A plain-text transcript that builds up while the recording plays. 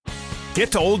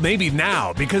Get to Old Navy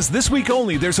now, because this week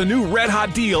only there's a new red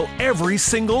hot deal every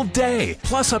single day.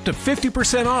 Plus up to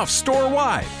 50% off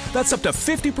store-wide. That's up to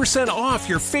 50% off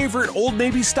your favorite Old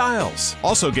Navy styles.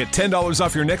 Also get $10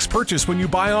 off your next purchase when you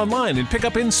buy online and pick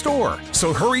up in store.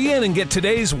 So hurry in and get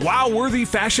today's wow-worthy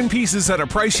fashion pieces at a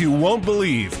price you won't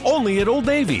believe. Only at Old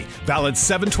Navy. Valid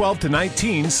 7/12 to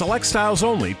 19. Select styles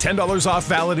only. $10 off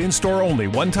valid in store only.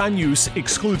 One-time use.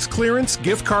 Excludes clearance,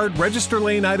 gift card, register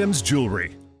lane items,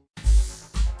 jewelry.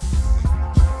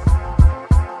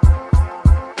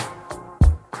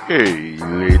 Hey,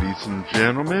 ladies and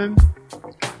gentlemen,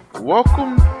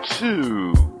 welcome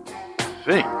to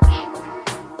Think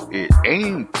It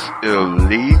Ain't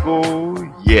Illegal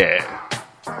Yet.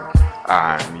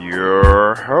 I'm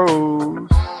your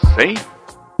host, St.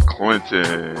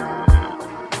 Clinton.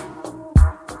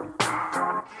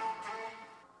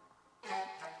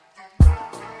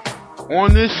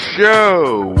 On this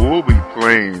show, we'll be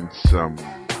playing some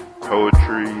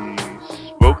poetry,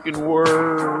 spoken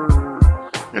word,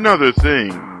 and other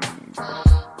things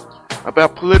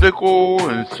about political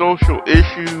and social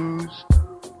issues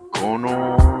going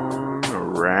on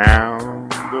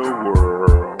around the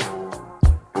world,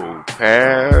 both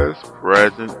past,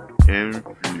 present, and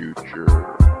future,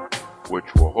 which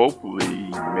will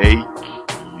hopefully make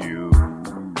you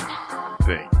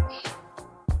think.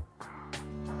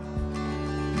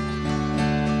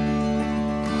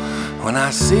 When I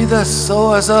see the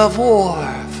swords of war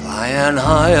flying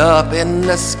high up in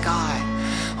the sky,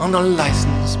 on the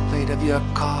license plate of your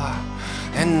car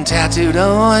and tattooed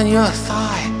on your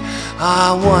thigh,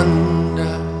 I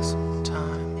wonder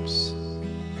sometimes,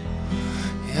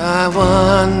 yeah, I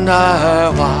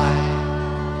wonder why.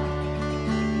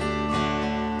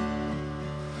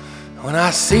 When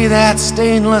I see that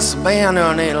stainless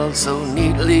banner nailed so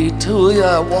neatly to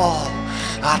your wall,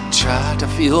 I try to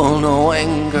feel no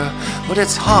anger, but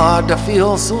it's hard to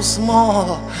feel so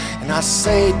small. And I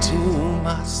say to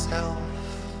myself,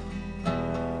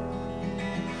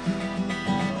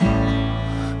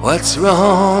 what's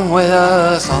wrong with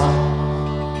us all?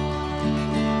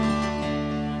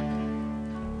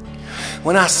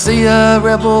 When I see a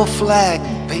rebel flag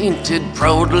painted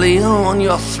proudly on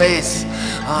your face,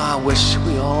 I wish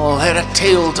we all had a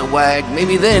tail to wag.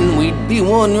 Maybe then we'd be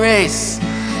one race.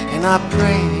 And I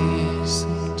pray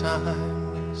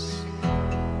sometimes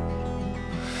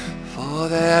for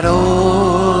that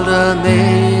old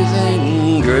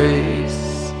amazing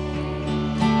grace.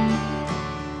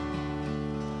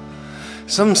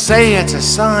 Some say it's a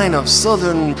sign of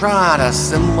Southern pride, a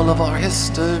symbol of our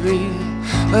history.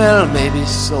 Well, maybe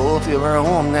so if you were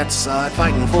on that side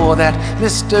fighting for that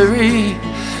mystery.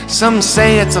 Some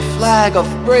say it's a flag of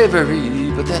bravery,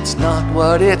 but that's not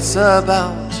what it's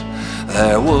about.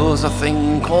 There was a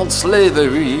thing called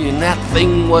slavery, and that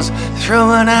thing was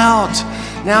thrown out.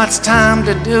 Now it's time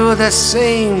to do the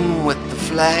same with the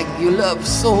flag you love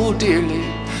so dearly.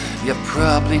 You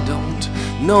probably don't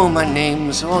know my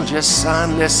name, so I'll just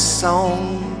sign this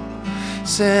song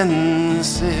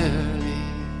sincerely.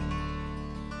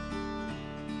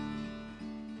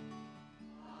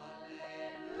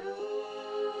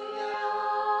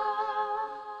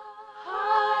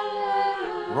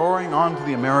 Roaring onto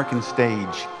the American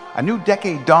stage, a new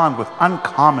decade dawned with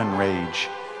uncommon rage.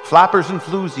 Flappers and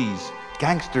floozies,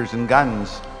 gangsters and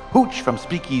guns, hooch from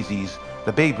speakeasies,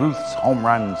 the Babe Ruth's home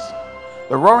runs.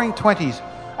 The Roaring Twenties,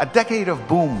 a decade of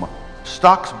boom,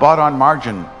 stocks bought on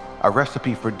margin, a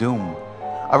recipe for doom.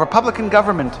 A Republican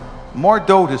government, more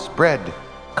dough to spread.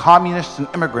 Communists and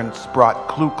immigrants brought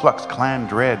Ku Klux Klan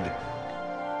dread.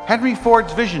 Henry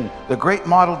Ford's vision, the great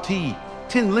Model T,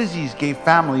 Tin Lizzies gave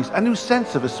families a new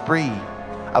sense of esprit.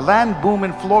 A land boom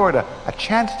in Florida, a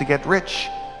chance to get rich.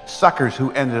 Suckers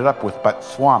who ended up with but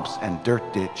swamps and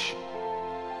dirt ditch.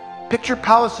 Picture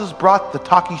palaces brought the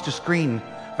talkies to screen.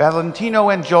 Valentino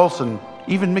and Jolson,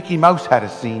 even Mickey Mouse had a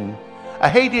scene. A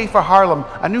heyday for Harlem,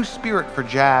 a new spirit for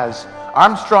jazz.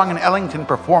 Armstrong and Ellington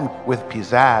performed with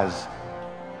pizzazz.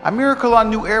 A miracle on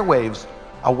new airwaves,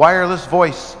 a wireless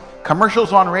voice.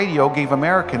 Commercials on radio gave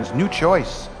Americans new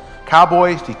choice.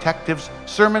 Cowboys, detectives,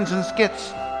 sermons and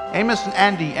skits. Amos and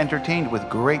Andy entertained with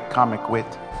great comic wit.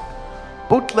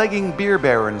 Bootlegging beer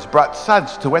barons brought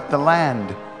suds to wet the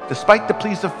land. Despite the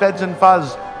pleas of feds and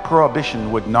fuzz,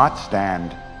 prohibition would not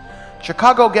stand.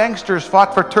 Chicago gangsters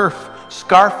fought for turf,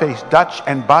 Scarface, Dutch,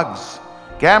 and Bugs.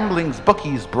 Gambling's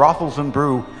bookies, brothels, and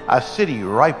brew, a city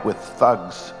ripe with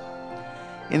thugs.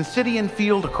 In city and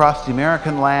field across the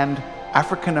American land,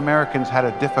 African Americans had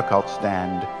a difficult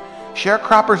stand.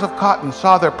 Sharecroppers of cotton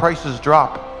saw their prices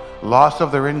drop, loss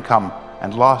of their income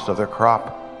and loss of their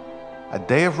crop. A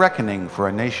day of reckoning for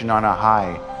a nation on a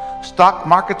high. Stock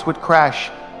markets would crash,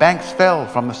 banks fell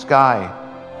from the sky.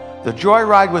 The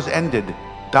joyride was ended,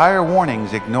 dire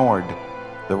warnings ignored.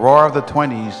 The roar of the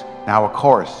 20s, now a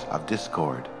chorus of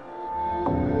discord.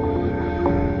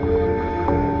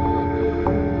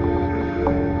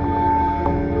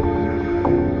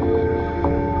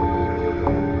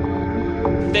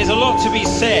 There's a lot to be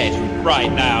said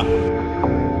right now.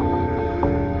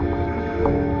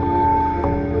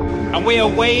 And we are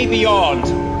way beyond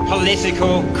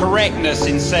political correctness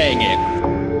in saying it.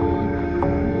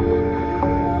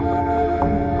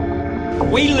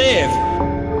 We live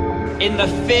in the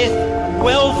 5th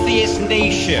wealthiest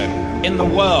nation in the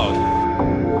world.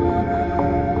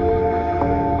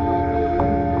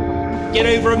 Yet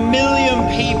over 1 million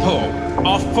people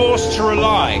are forced to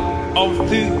rely on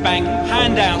food bank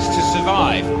handouts to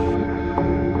survive.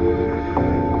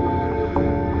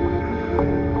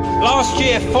 Last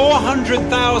year,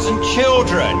 400,000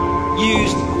 children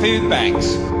used food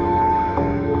banks.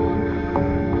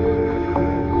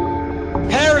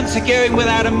 Parents are going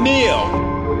without a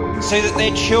meal so that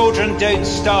their children don't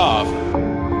starve.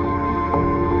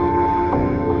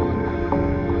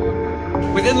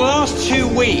 Within the last 2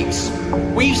 weeks,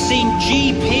 we've seen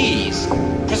GPs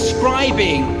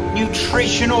prescribing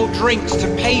nutritional drinks to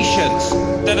patients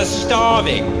that are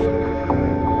starving.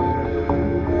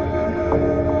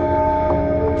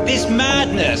 This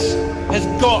madness has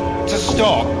got to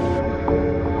stop.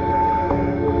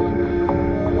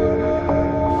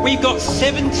 We've got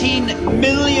 17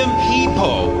 million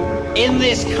people in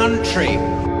this country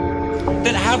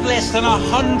that have less than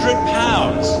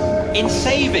 £100 in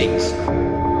savings.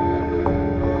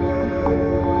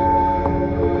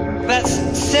 That's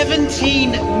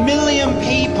 17 million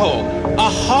people a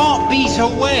heartbeat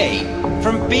away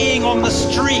from being on the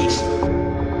street.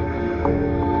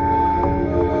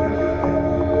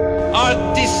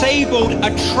 Our disabled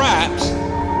are trapped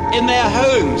in their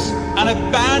homes and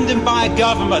abandoned by a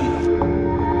government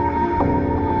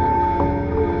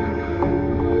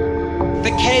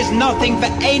that cares nothing for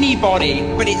anybody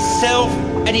but itself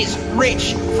and its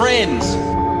rich friends.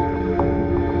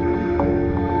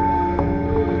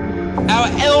 Our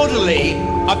elderly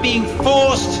are being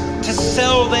forced to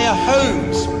sell their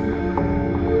homes.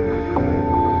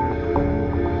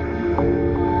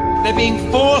 They're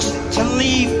being forced to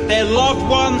leave their loved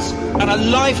ones and a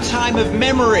lifetime of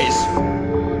memories.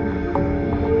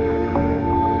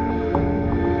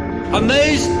 And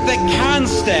those that can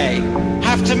stay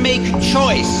have to make a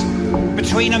choice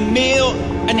between a meal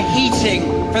and heating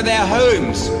for their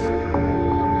homes.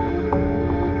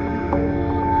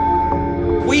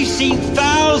 We've seen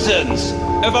thousands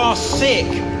of our sick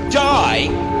die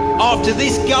after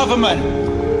this government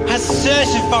has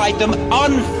certified them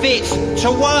unfit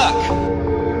to work.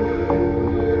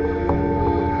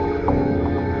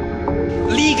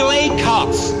 Legal aid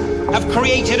cuts have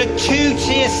created a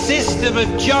two-tier system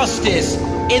of justice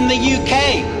in the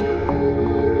UK.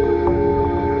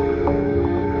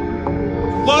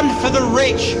 One for the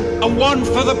rich and one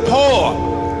for the poor.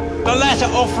 The latter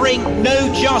offering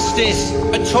no justice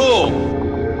at all.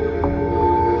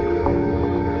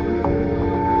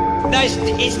 Now,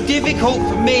 it's difficult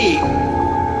for me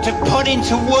to put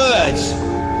into words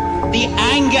the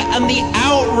anger and the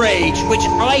outrage which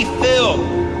I feel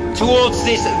towards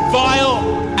this vile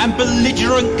and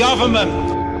belligerent government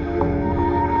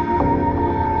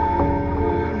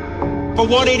for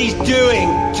what it is doing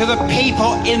to the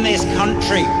people in this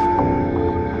country.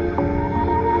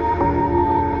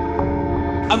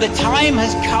 And the time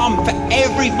has come for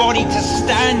everybody to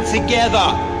stand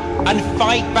together and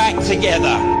fight back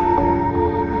together.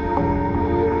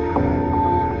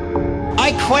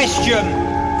 I question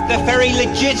the very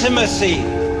legitimacy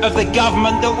of the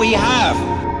government that we have.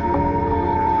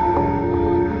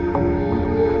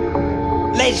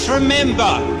 Let's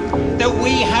remember that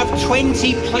we have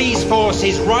 20 police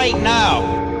forces right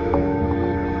now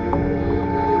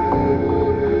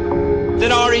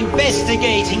that are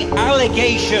investigating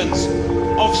allegations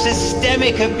of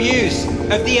systemic abuse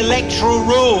of the electoral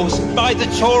rules by the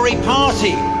Tory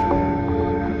party.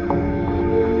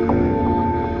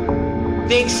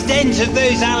 The extent of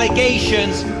those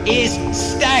allegations is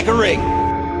staggering.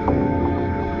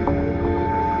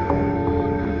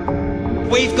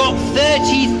 We've got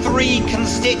 33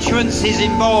 constituencies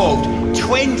involved,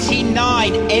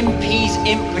 29 MPs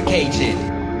implicated.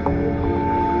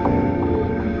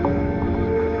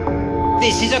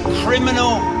 This is a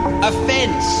criminal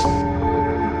offence.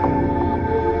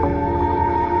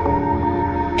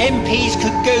 MPs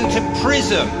could go to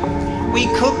prison. We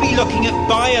could be looking at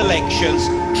by-elections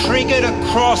triggered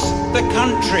across the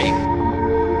country.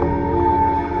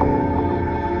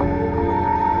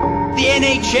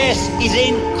 NHS is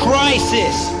in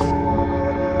crisis.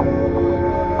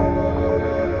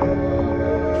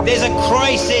 There's a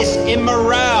crisis in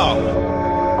morale.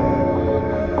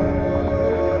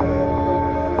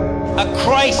 A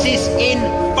crisis in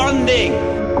funding.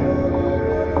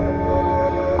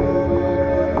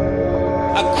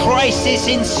 A crisis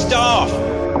in staff.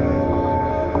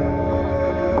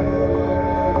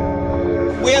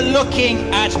 We're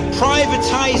looking at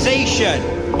privatization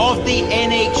of the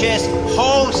NHS.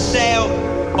 Wholesale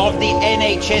of the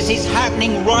NHS is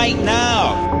happening right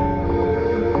now.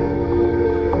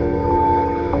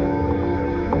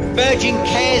 Virgin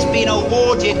Care's been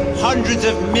awarded hundreds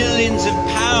of millions of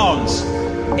pounds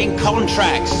in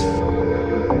contracts.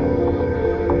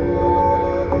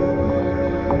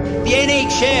 The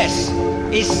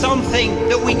NHS is something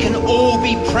that we can all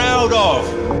be proud of.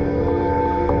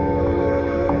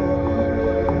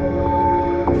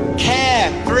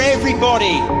 Care for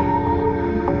everybody.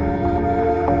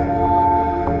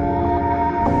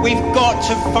 We've got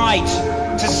to fight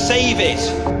to save it.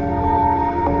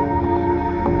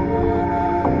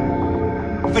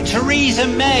 For Theresa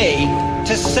May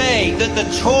to say that the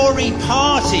Tory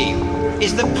party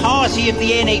is the party of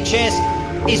the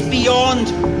NHS is beyond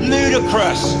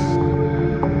ludicrous.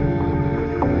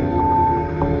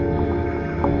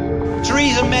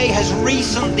 Theresa May has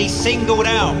recently singled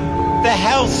out the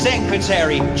Health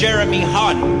Secretary, Jeremy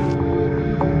Hunt,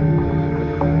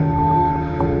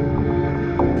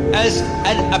 as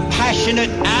a passionate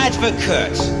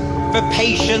advocate for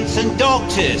patients and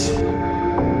doctors.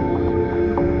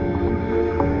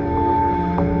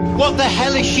 What the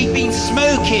hell has she been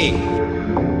smoking?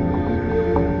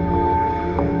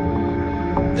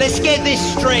 Let's get this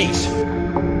straight.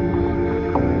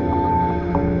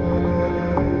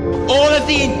 All of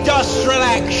the industrial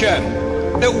action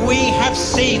that we have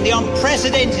seen, the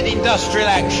unprecedented industrial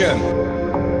action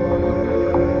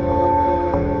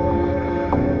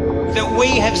that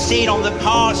we have seen on the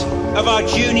part of our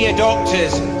junior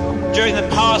doctors during the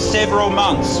past several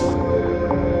months,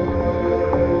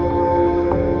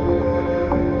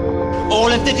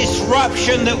 all of the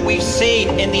disruption that we've seen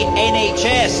in the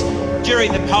NHS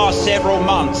during the past several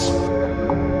months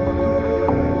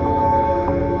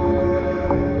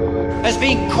has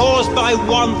been caused by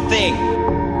one thing.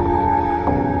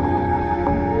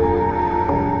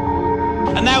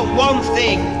 And that one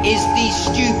thing is the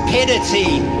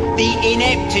stupidity, the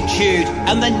ineptitude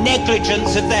and the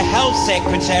negligence of the Health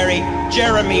Secretary,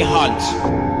 Jeremy Hunt.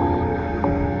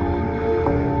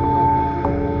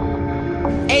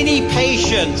 Any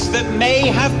patients that may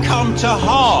have come to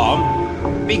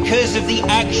harm because of the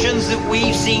actions that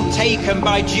we've seen taken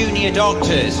by junior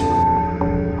doctors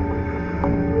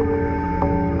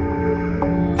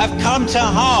have come to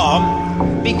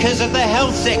harm because of the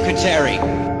Health Secretary.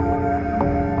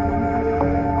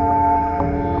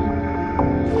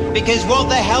 Because what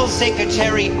the Health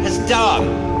Secretary has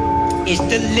done is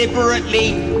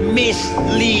deliberately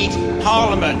mislead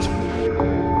Parliament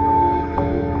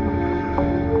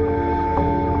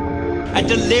and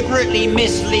deliberately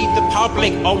mislead the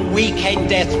public on weekend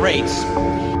death rates.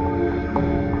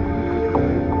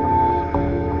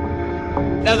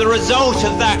 Now, the result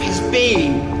of that has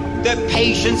been that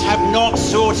patients have not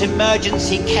sought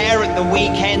emergency care at the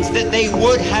weekends that they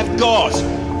would have got,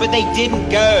 but they didn't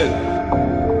go.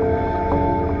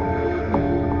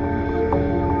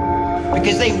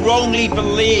 Because they wrongly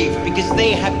believed, because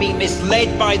they have been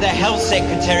misled by the Health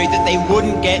Secretary that they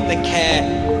wouldn't get the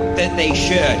care that they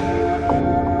should.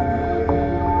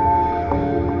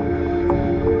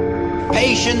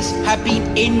 Patients have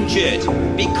been injured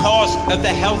because of the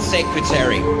Health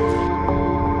Secretary.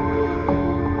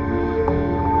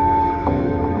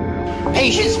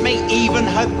 Patients may even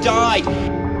have died.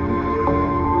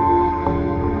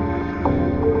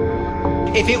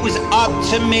 If it was up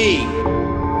to me,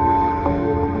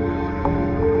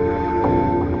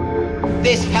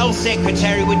 this Health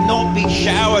Secretary would not be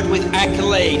showered with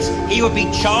accolades. He would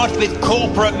be charged with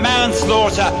corporate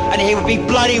manslaughter and he would be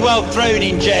bloody well thrown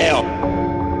in jail.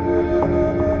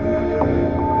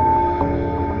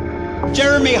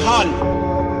 Jeremy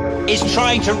Hunt is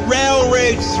trying to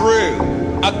railroad through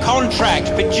a contract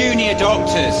for junior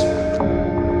doctors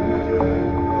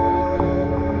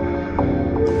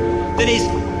that is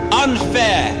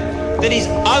unfair, that is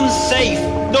unsafe,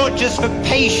 not just for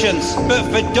patients, but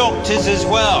for doctors as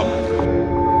well.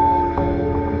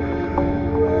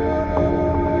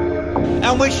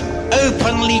 And which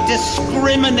openly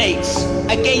discriminates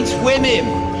against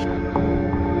women.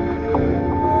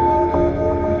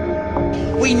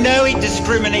 We know it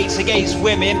discriminates against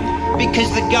women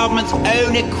because the government's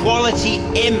own equality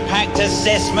impact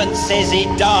assessment says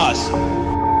it does.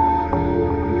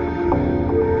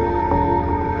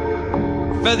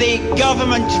 For the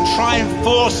government to try and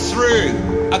force through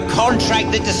a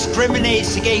contract that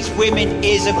discriminates against women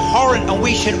is abhorrent, and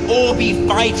we should all be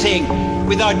fighting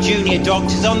with our junior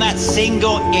doctors on that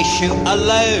single issue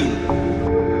alone.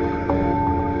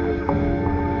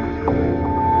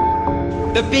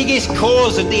 The biggest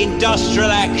cause of the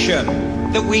industrial action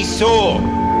that we saw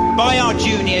by our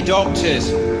junior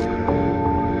doctors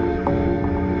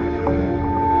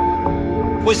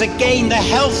was again the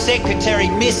health secretary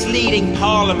misleading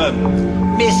Parliament,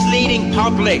 misleading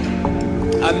public,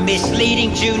 and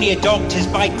misleading junior doctors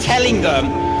by telling them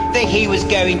that he was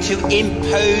going to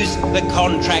impose the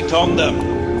contract on them.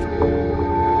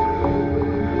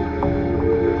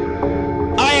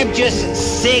 I am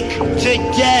just sick to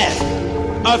death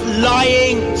of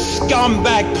lying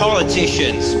scumbag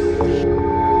politicians.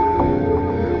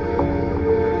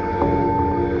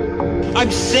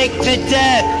 I'm sick to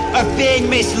death of being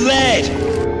misled.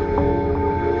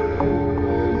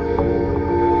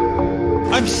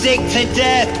 I'm sick to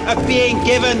death of being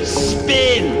given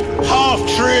spin,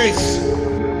 half-truths.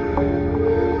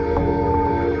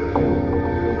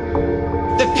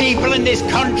 The people in this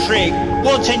country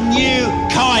want a new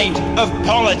kind of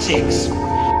politics.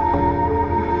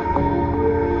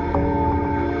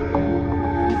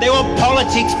 They want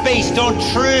politics based on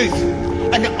truth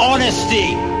and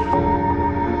honesty.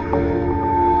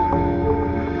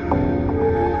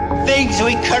 Things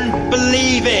we couldn't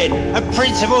believe in, and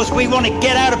principles we want to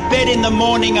get out of bed in the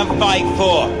morning and fight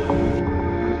for.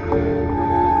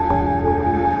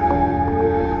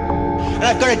 And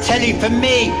I've got to tell you, for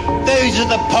me, those are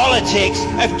the politics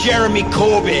of Jeremy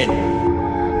Corbyn.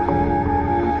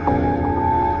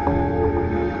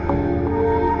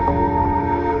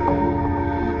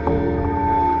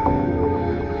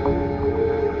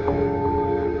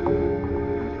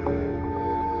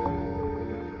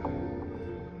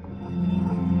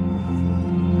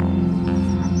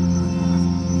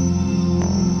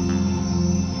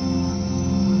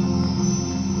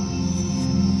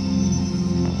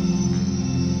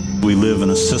 We live in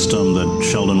a system that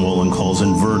Sheldon Wolin calls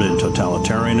inverted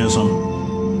totalitarianism.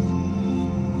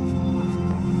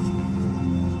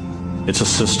 It's a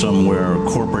system where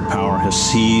corporate power has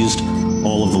seized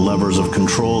all of the levers of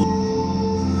control.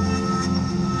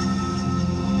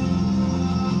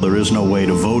 There is no way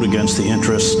to vote against the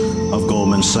interests of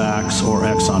Goldman Sachs or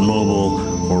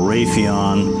ExxonMobil or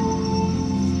Raytheon.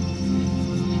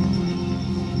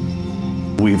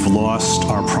 We've lost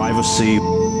our privacy.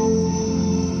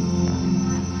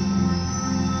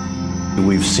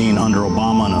 We've seen under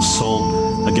Obama an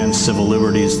assault against civil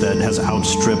liberties that has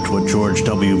outstripped what George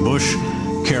W. Bush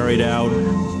carried out.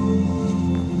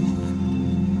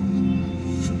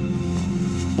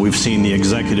 We've seen the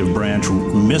executive branch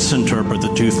misinterpret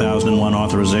the 2001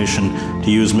 authorization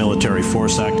to use Military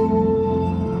Force Act,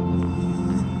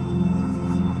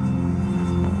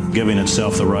 giving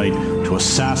itself the right to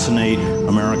assassinate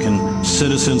American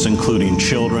citizens, including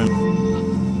children.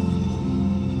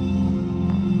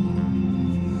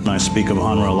 I speak of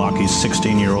Anwar al-Awlaki's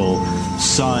 16-year-old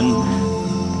son.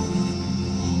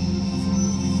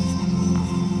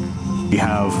 We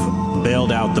have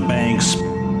bailed out the banks,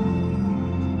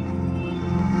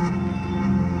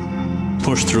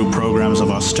 pushed through programs of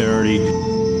austerity.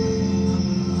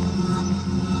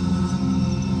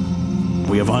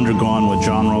 We have undergone what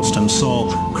John Ralston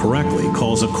Saul correctly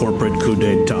calls a corporate coup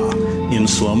d'etat in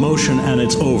slow motion, and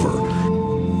it's over.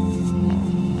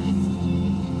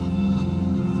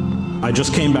 I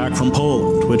just came back from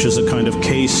Poland, which is a kind of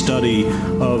case study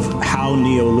of how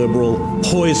neoliberal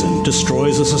poison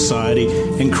destroys a society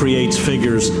and creates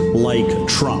figures like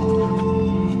Trump.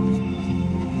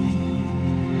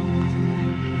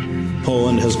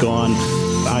 Poland has gone,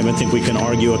 I think we can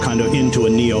argue, a kind of into a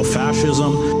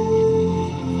neo-fascism.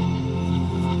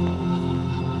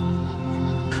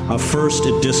 First,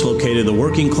 it dislocated the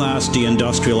working class,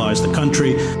 deindustrialized the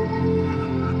country.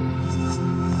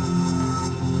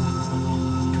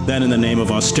 Then, in the name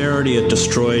of austerity, it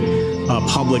destroyed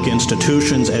public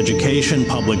institutions, education,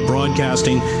 public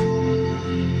broadcasting.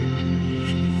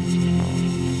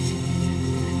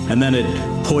 And then it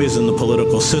poisoned the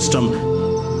political system.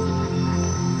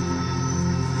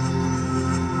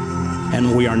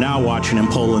 And we are now watching in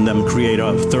Poland them create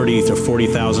a 30 to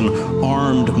 40,000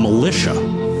 armed militia.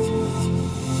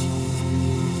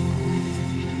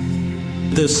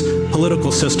 This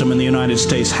political system in the United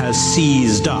States has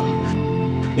seized up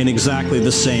in exactly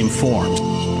the same form.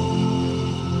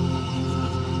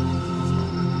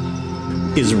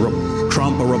 Is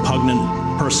Trump a repugnant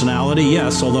personality?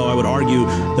 Yes, although I would argue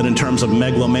that in terms of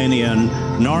megalomania and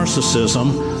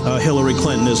narcissism, Hillary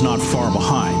Clinton is not far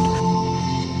behind.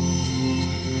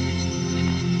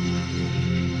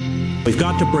 We've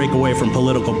got to break away from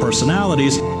political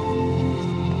personalities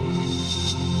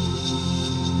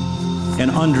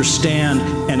and understand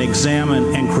and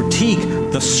examine and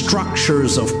critique the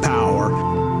structures of power.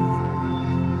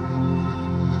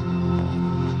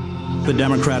 The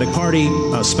Democratic Party,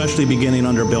 especially beginning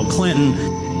under Bill Clinton,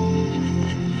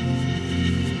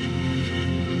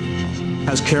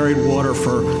 has carried water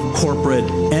for corporate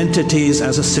entities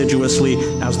as assiduously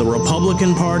as the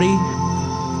Republican Party.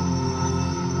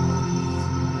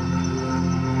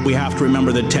 We have to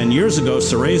remember that 10 years ago,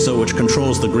 Syriza, which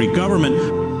controls the Greek government,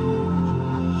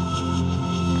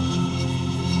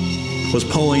 was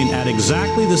polling at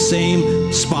exactly the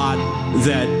same spot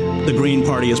that the Green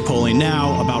Party is polling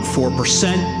now, about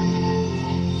 4%.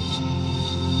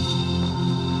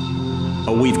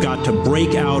 We've got to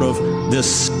break out of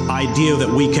this idea that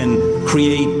we can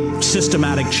create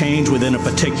systematic change within a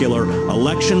particular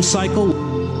election cycle.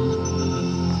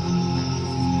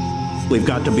 We've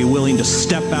got to be willing to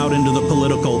step out into the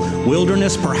political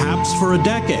wilderness, perhaps for a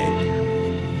decade,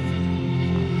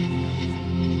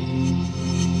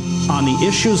 on the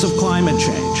issues of climate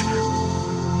change,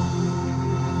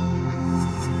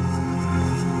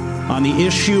 on the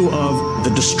issue of the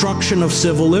destruction of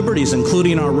civil liberties,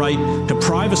 including our right to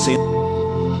privacy.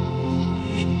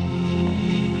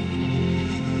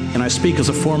 And I speak as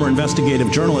a former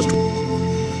investigative journalist,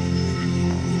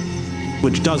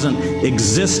 which doesn't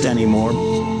exist anymore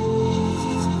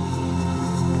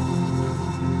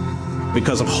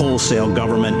because of wholesale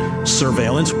government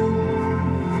surveillance.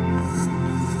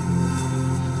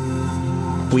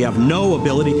 We have no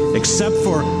ability, except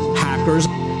for hackers.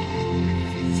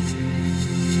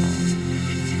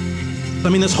 I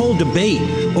mean, this whole debate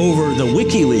over the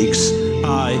WikiLeaks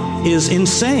is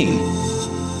insane.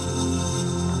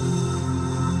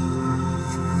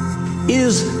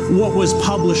 Is what was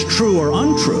published true or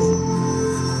untrue?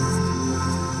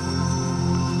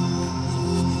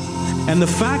 And the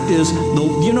fact is,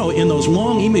 you know, in those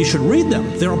long emails, you should read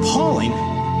them. They're appalling,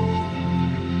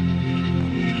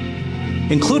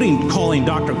 including calling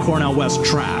Dr. Cornel West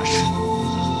trash.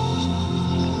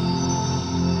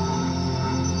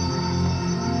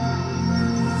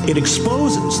 It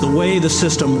exposes the way the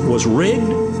system was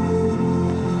rigged.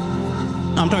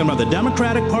 I'm talking about the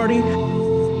Democratic Party,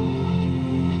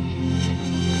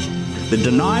 the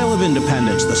denial of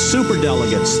independence, the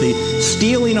superdelegates, the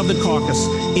stealing of the caucus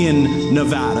in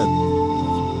Nevada,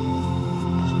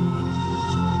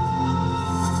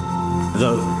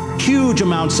 the huge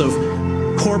amounts of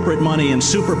corporate money and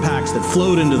super PACs that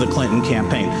flowed into the Clinton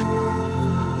campaign.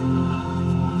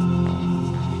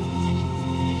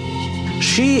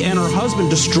 She and her husband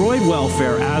destroyed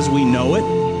welfare as we know it,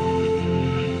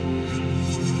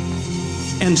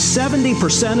 and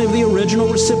 70% of the original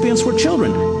recipients were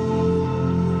children.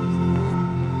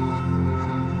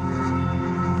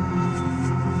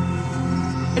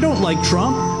 I don't like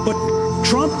Trump, but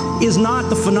Trump is not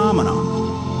the phenomenon.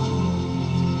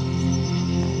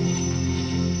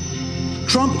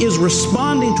 Trump is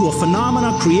responding to a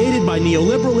phenomenon created by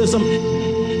neoliberalism.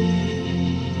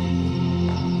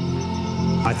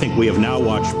 I think we have now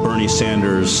watched Bernie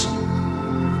Sanders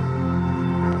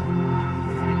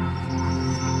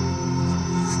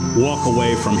walk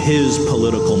away from his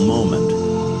political moment.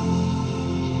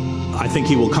 I think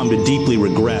he will come to deeply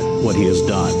regret what he has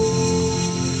done.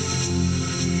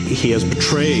 He has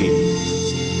betrayed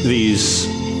these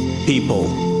people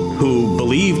who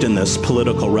believed in this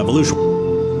political revolution.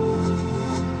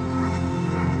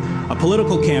 A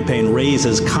political campaign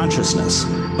raises consciousness,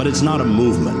 but it's not a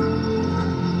movement.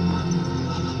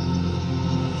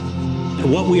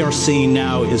 What we are seeing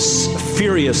now is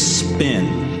furious spin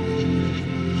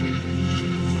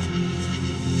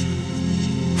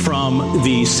from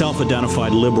the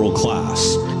self-identified liberal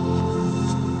class.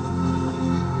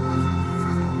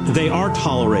 They are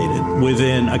tolerated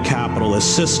within a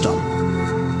capitalist system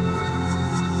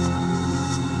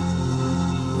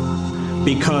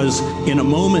because in a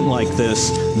moment like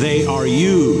this, they are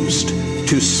used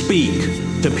to speak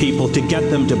to people to get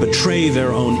them to betray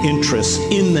their own interests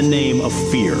in the name of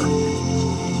fear.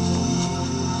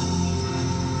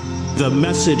 The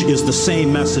message is the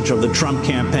same message of the Trump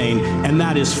campaign, and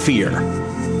that is fear.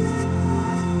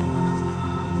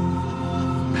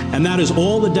 And that is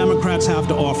all the Democrats have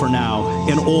to offer now,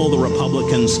 and all the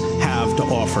Republicans have to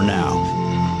offer now.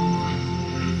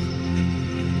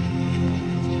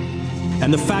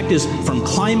 And the fact is, from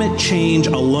climate change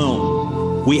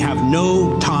alone, We have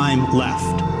no time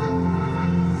left.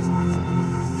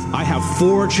 I have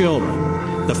 4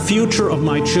 children. The future of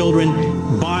my children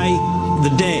by the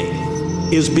day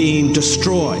is being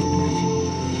destroyed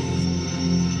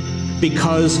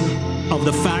because of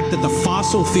the fact that the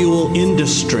fossil fuel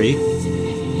industry,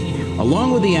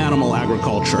 along with the animal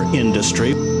agriculture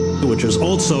industry, which is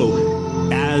also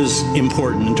as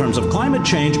important in terms of climate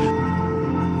change,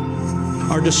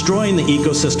 are destroying the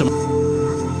ecosystem.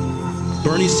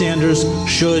 Bernie Sanders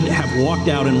should have walked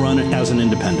out and run it as an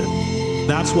independent.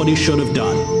 That's what he should have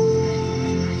done.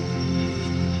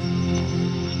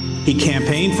 He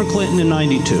campaigned for Clinton in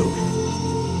 '92.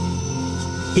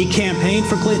 He campaigned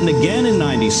for Clinton again in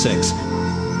 '96.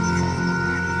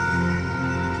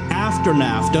 After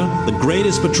NAFTA, the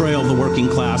greatest betrayal of the working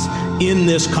class in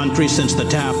this country since the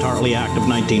Taft-Hartley Act of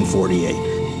 1948.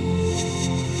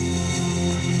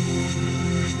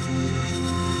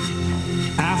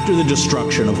 After the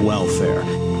destruction of welfare.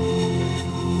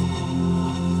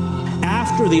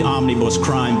 After the omnibus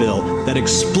crime bill that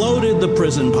exploded the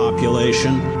prison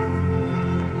population.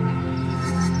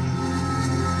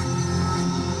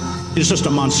 It's just a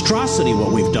monstrosity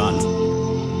what we've done.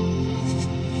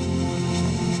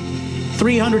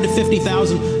 300 to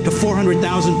 50,000 to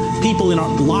 400,000 people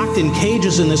locked in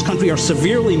cages in this country are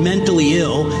severely mentally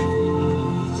ill.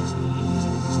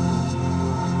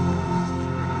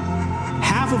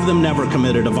 Half of them never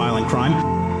committed a violent crime.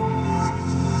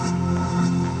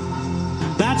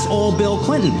 That's all Bill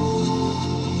Clinton.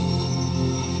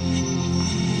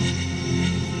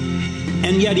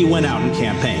 And yet he went out and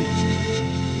campaigned.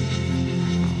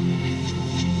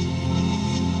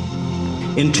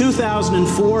 In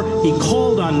 2004, he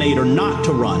called on Nader not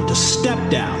to run, to step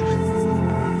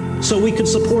down, so we could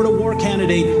support a war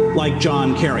candidate like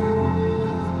John Kerry.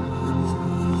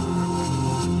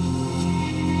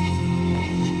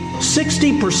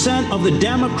 "60% of the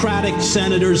Democratic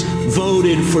senators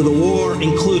voted for the war,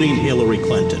 including Hillary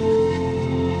Clinton.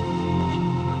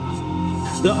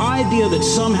 The idea that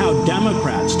somehow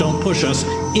Democrats don't push us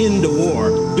into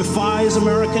war defies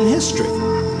American history.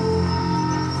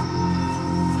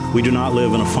 We do not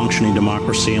live in a functioning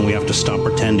democracy, and we have to stop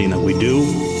pretending that we do.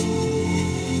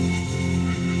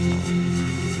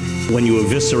 When you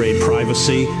eviscerate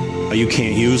privacy, you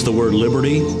can't use the word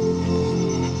liberty.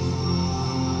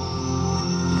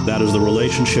 That is the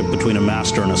relationship between a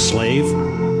master and a slave.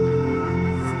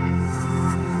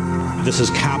 This is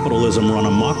capitalism run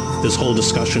amok. This whole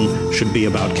discussion should be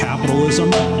about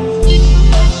capitalism.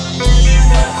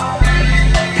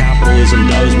 Capitalism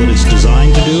does what it's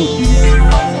designed to do.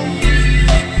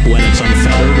 When it's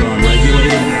unfettered or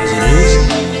unregulated, as it is.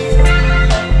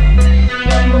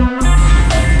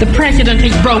 The president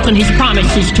has broken his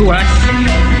promises to us,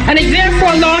 and has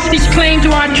therefore lost his claim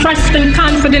to our trust and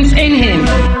confidence in him.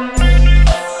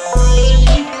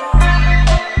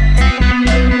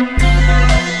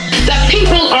 That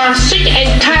people are sick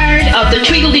and tired of the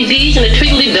Tweedledees and the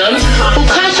Tweedledums who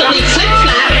constantly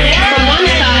flip-flap from one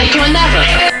side to another.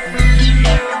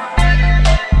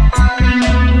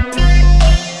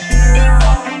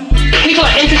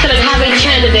 Interested in having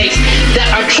candidates that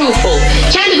are truthful,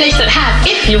 candidates that have,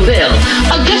 if you will,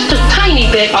 just a tiny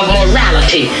bit of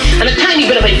morality and a tiny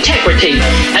bit of integrity,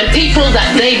 and people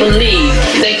that they believe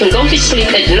they can go to sleep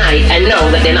at night and know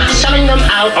that they're not selling them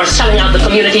out or selling out the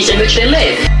communities in which they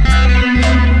live.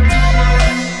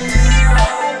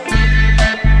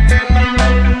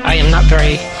 I'm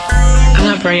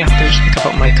not very optimistic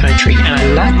about my country, and I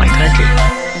love my country.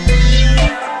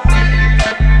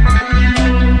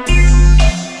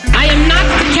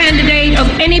 Of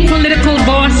any political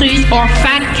bosses or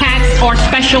fat cats or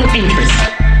special interests.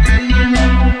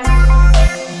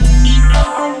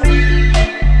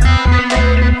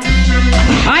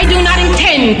 I do not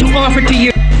intend to offer to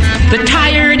you the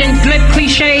tired and glib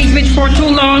cliches which for too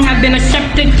long have been an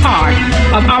accepted part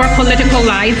of our political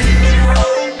life.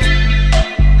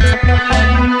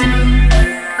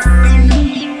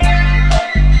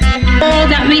 All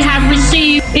that we have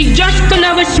received is just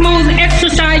another smooth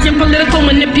exercise in political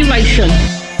manipulation.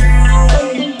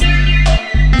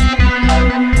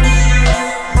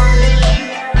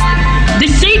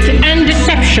 Deceit and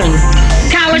deception,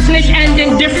 callousness and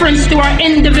indifference to our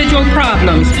individual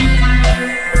problems.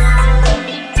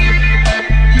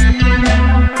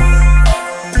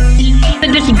 The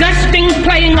disgusting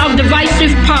playing of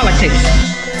divisive politics.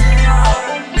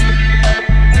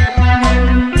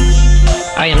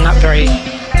 I'm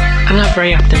not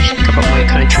very optimistic about my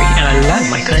country, and I love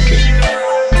my country.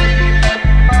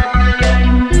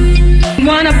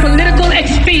 One of political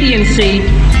expediency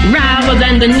rather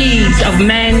than the needs of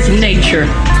man's nature.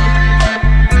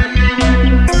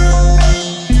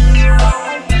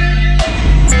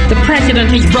 The president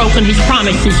has broken his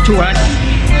promises to us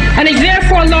and has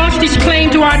therefore lost his claim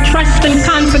to our trust and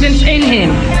confidence in him.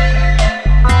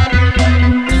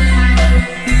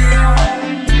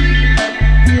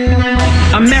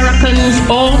 Americans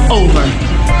all over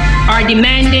are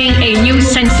demanding a new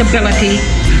sensibility,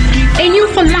 a new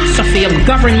philosophy of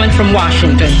government from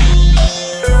Washington.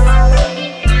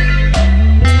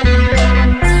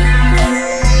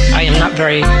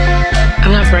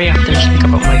 I'm not very optimistic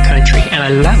about my country, and I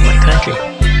love my country.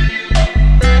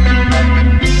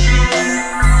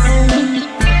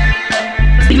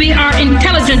 We are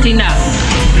intelligent enough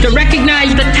to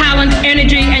recognize the talent,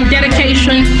 energy, and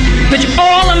dedication which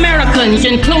all Americans,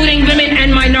 including women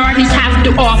and minorities, have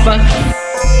to offer.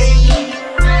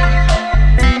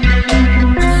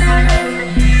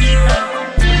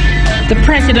 The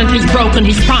president has broken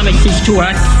his promises to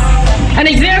us and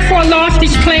has therefore lost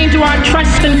his claim to our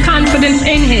trust and confidence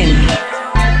in him.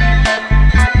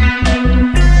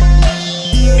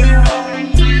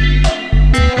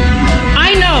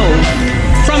 I know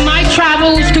from my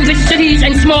travels to the cities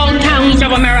and small towns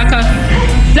of America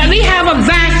that we have a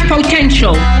vast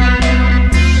potential.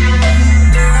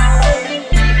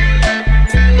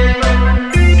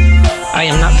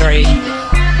 I'm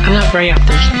not very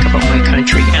optimistic about my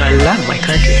country, and I love my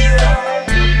country.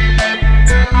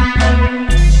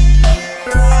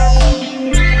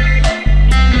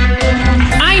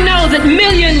 I know that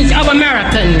millions of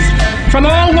Americans from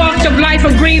all walks of life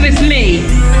agree with me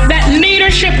that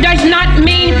leadership does not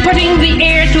mean putting the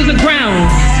ear to the ground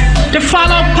to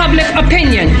follow public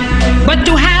opinion, but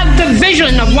to have the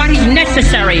vision of what is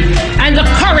necessary and the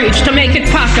courage to make it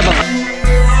possible.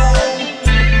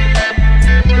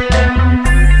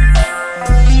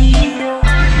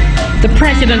 The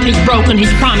president has broken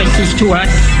his promises to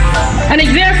us and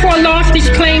has therefore lost his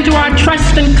claim to our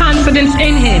trust and confidence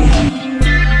in him.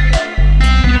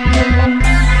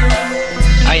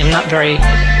 I'm not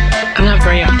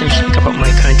very optimistic about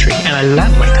my country, and I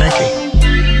love my country.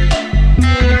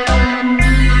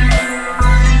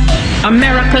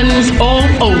 Americans all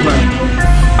over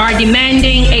are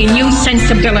demanding a new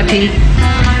sensibility,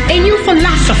 a new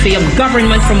philosophy of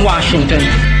government from Washington.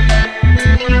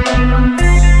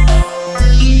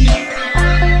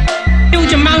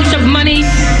 Huge amounts of money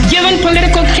given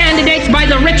political candidates by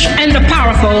the rich and the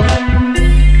powerful.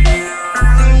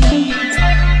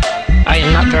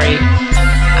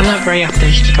 I'm not very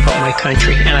optimistic about my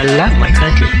country, and I love my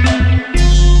country.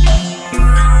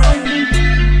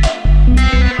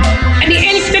 And the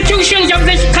institutions of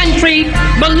this country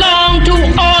belong to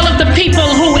all of the people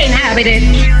who inhabit it.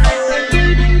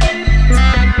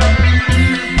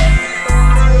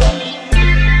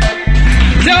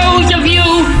 Those of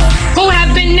you who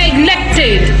have been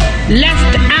neglected,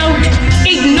 left out,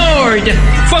 ignored,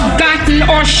 forgotten,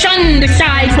 or shunned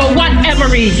aside for whatever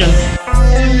reason.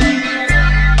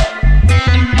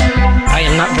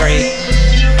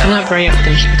 I'm not very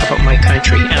optimistic about my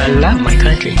country, and I love my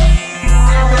country.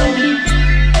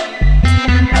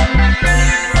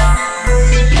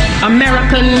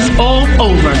 Americans all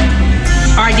over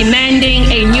are demanding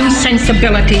a new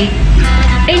sensibility,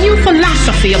 a new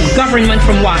philosophy of government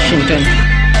from Washington.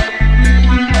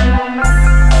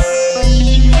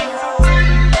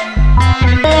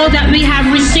 All that we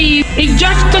have received is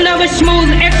just another smooth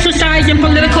exercise in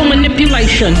political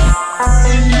manipulation.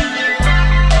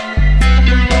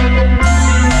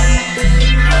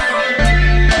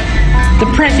 The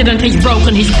president has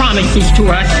broken his promises to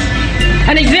us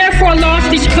and has therefore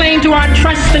lost his claim to our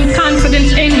trust and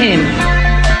confidence in him.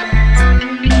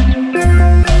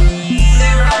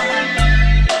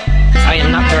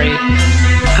 I'm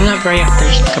not very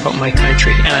optimistic about my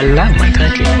country, and I love my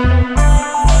country.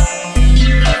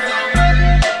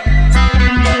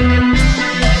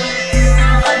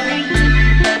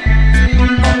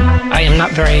 I'm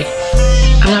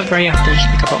not very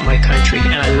optimistic about my country,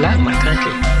 and I love my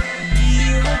country.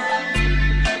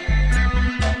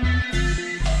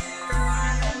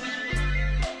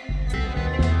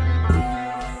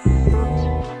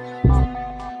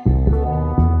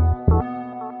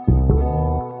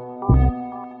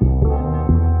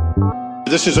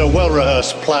 This is a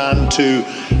well-rehearsed plan to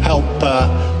help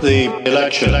the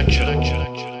election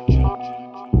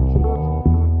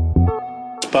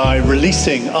by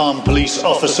releasing armed police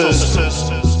officers.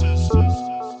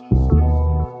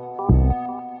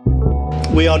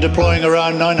 We are deploying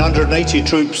around 980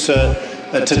 troops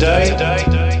today.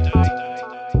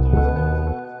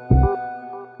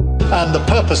 And the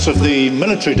purpose of the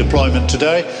military deployment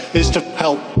today is to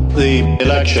help the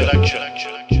election.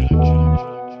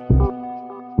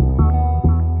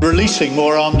 releasing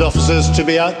more armed officers to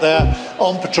be out there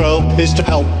on patrol is to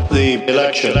help the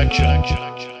election.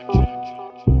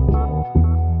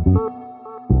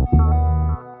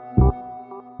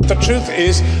 The truth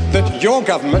is that your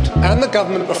government and the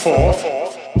government before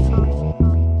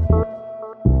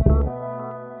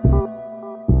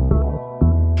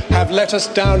have let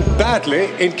us down badly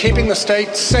in keeping the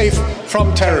state safe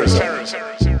from terrorism.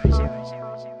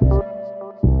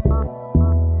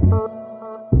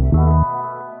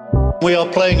 We are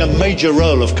playing a major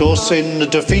role, of course, in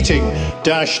defeating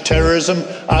Daesh terrorism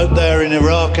out there in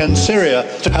Iraq and Syria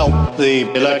to help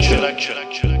the election.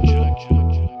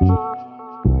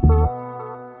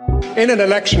 In an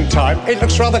election time, it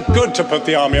looks rather good to put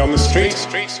the army on the street.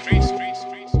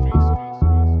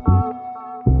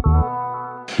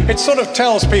 It sort of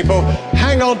tells people,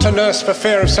 hang on to nurse for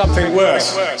fear of something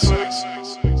worse.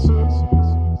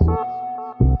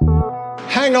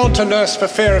 Hang on to nurse for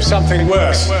fear of something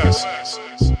worse.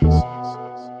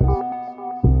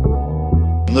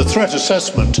 The threat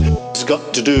assessment has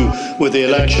got to do with the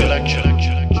election.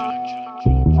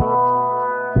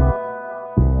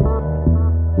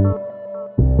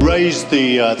 Raise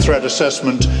the threat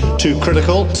assessment to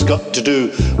critical. It's got to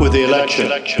do with the election.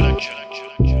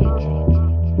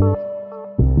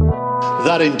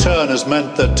 That in turn has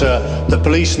meant that the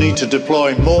police need to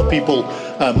deploy more people,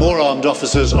 more armed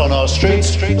officers on our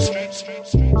streets.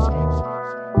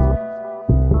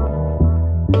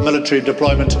 Military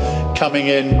deployment coming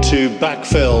in to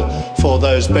backfill for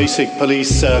those basic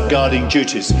police guarding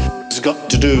duties. It's got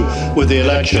to do with the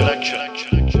election.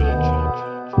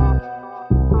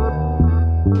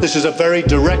 This is a very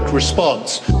direct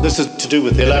response. This is to do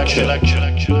with the election.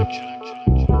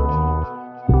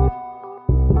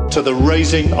 To the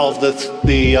raising of the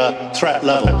threat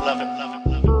level.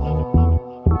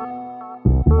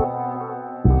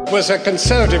 It was a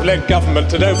Conservative-led government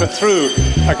that overthrew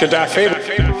Gaddafi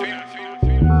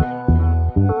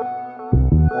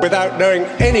without knowing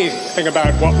anything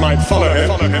about what might follow him.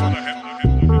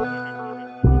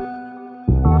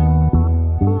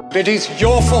 It is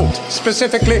your fault,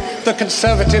 specifically the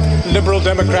Conservative Liberal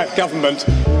Democrat government,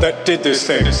 that did this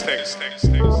thing.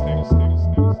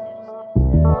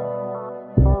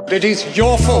 It is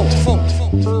your fault.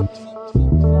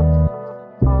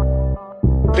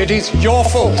 It is your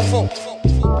fault.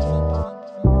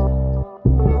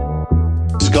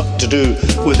 It's got to do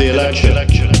with the election.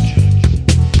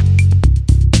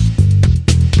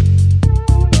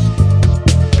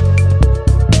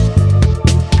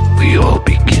 We all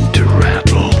begin to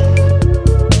rattle,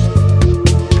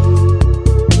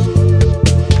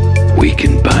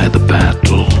 weakened by the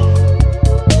battle.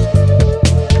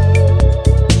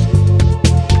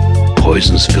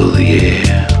 Poisons fill the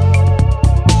air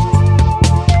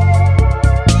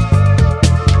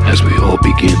as we all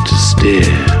begin to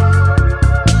stare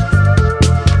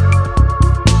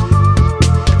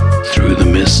through the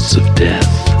mists of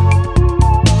death,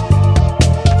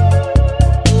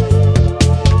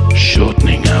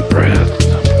 shortening our breath.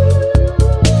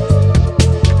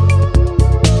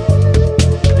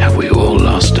 Have we all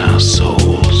lost our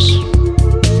souls?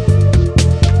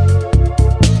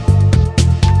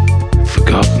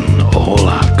 Forgotten all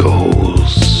our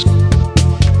goals?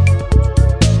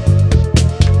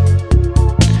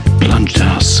 Plunged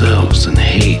ourselves in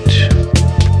hate?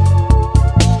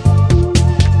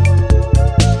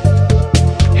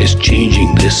 Is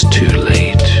changing this too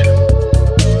late?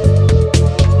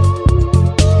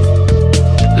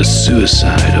 The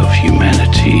suicide of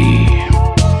humanity,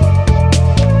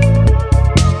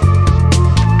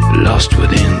 lost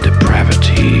within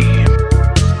depravity,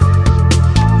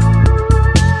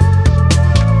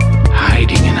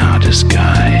 hiding in our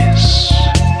disguise.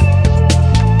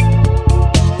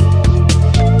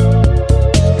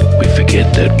 We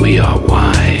forget that we are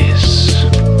wise,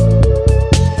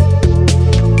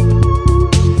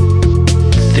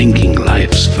 thinking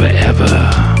life's forever.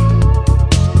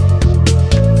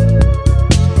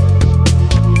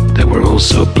 We're all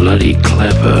so bloody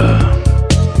clever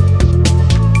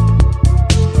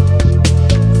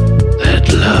that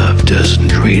love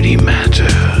doesn't really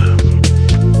matter.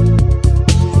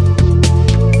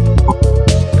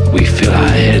 We fill our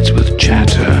heads with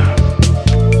chatter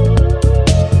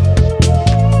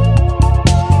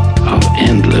of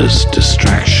endless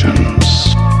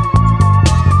distractions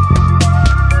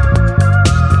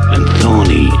and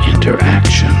thorny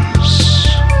interactions.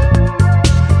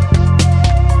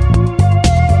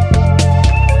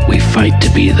 We fight to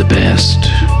be the best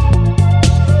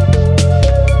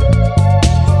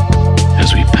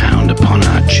as we pound upon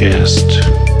our chest.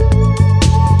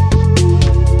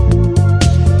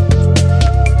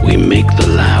 We make the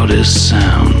loudest loudest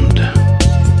sound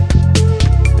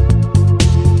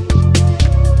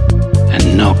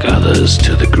and knock others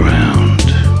to the ground.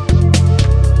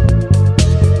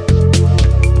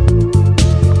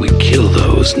 We kill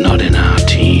those not in our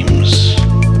teams,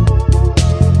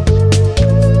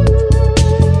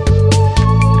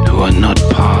 who are not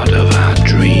part of our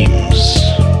dreams.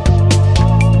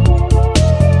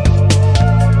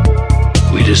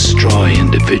 We destroy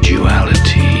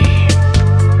individuality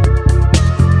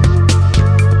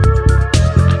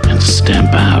and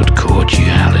stamp out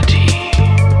cordiality.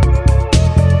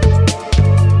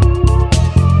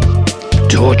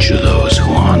 Torture those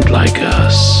who aren't like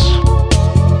us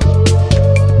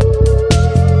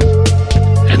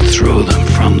and throw them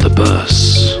from the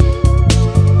bus.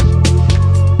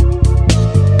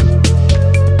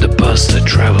 The bus that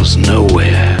travels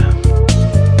nowhere,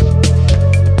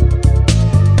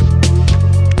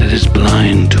 that is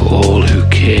blind to all who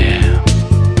care,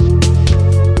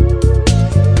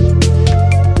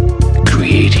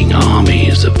 creating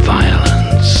armies of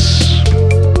violence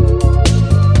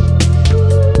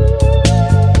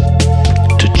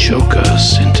to choke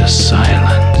us into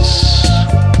silence,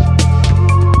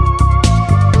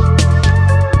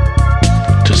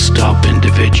 to stop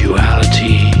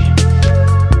individuality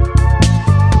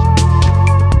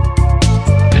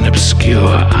and obscure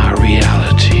our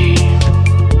reality.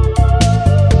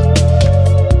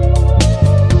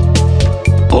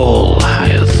 All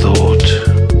higher thought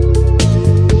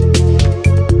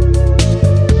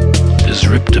is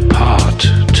ripped apart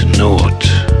to naught.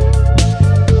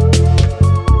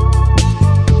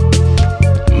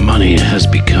 Money has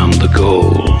become the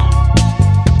goal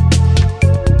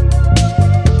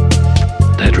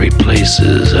that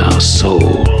replaces our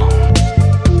soul.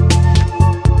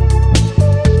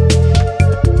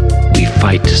 We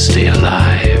fight to stay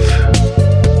alive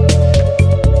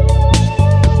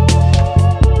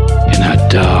in our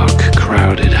dark,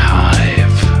 crowded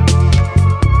hive.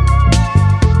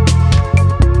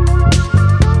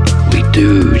 We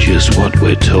do just what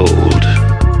we're told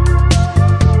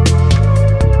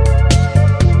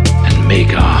and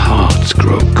make our hearts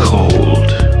grow cold.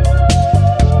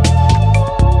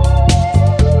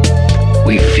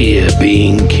 We fear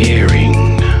being caring,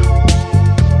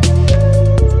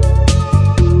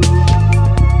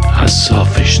 our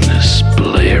selfishness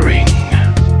blaring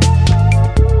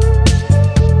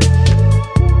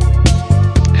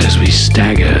as we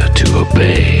stagger to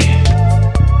obey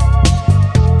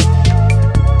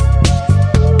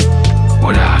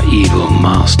what our evil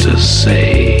masters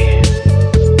say.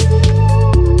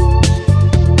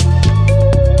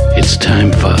 It's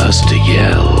time for us to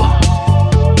yell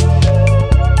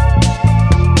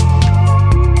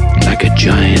like a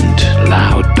giant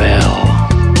loud bell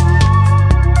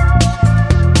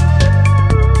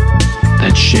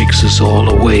that shakes us all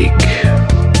awake,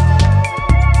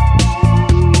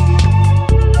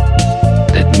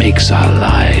 that makes our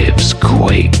lives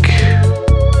quake,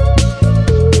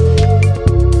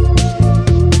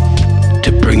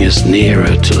 to bring us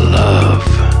nearer to love,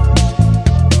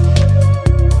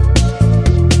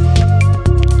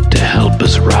 to help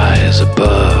us rise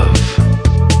above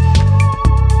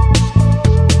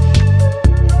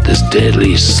this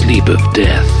deadly sleep of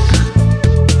death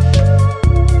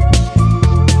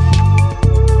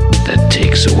that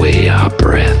takes away our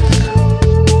breath.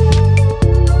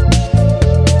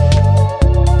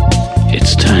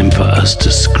 It's time for us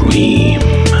to scream,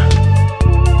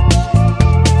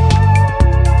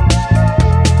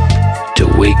 to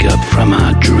wake up from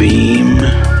our dream,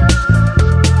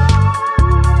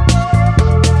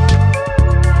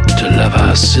 to love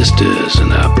our sisters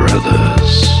and our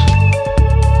brothers,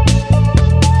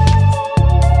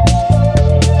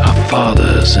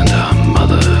 fathers and our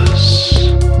mothers,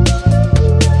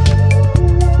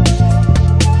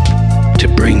 to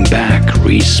bring back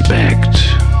respect,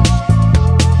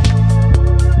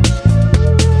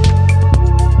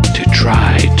 to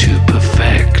try to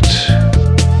perfect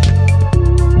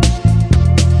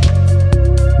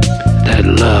that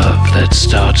love that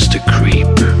starts to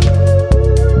creep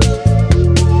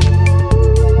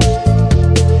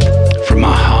from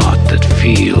a heart that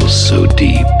feels so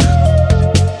deep.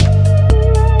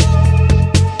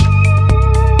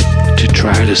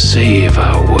 Try to save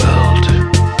our world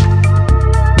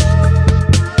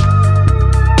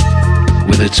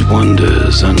with its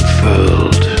wonders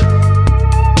unfurled,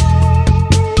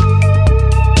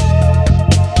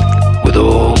 with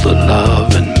all the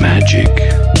love and magic,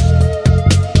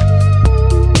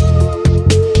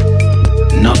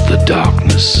 not the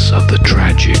darkness of the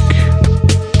tragic,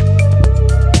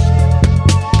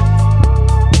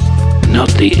 not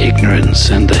the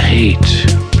ignorance and the hate,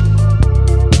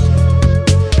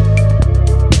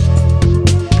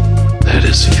 that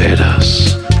is fed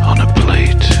us on a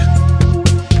plate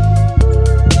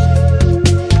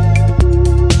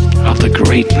of the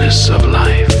greatness of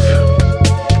life,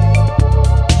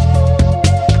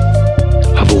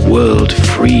 of a world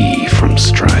free from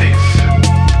strife.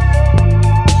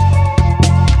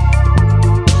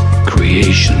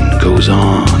 Creation goes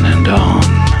on and on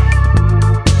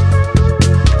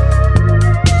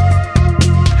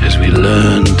as we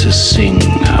learn to sing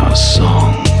our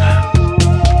song.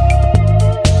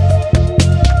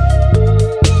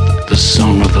 The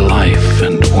song of life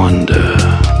and wonder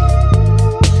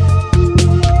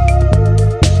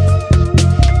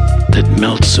that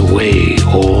melts away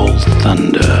all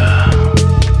thunder.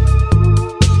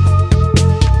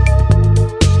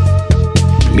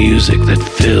 Music that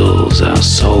fills our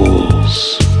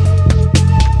souls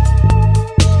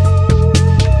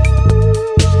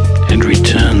and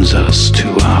returns us to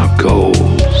our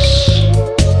goals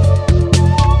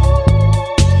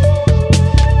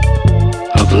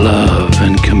of love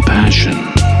and compassion,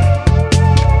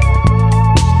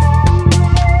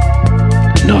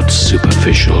 not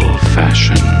superficial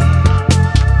fashion.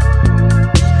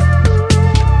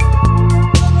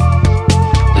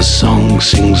 The song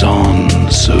sings on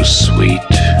so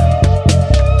sweet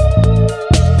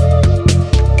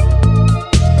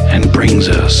and brings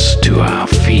us to our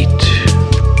feet.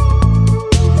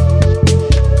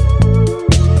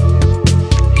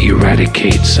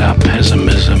 Eradicates our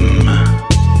pessimism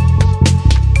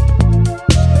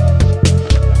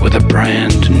with a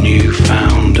brand new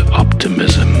found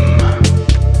optimism,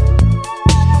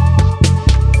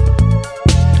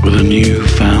 with a new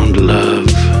found love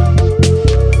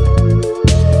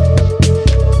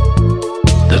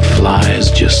that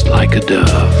flies just like a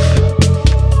dove,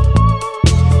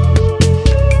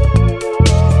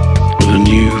 with a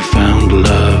new found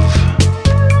love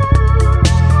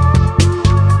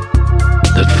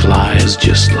that flies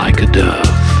just like a dove.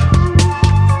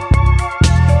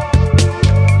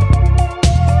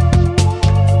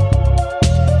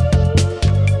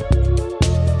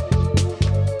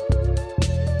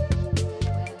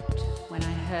 When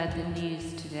I heard the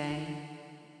news today,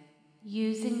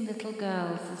 using little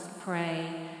girls as prey,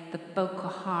 the Boko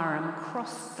Haram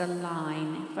crossed the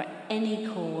line for any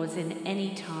cause in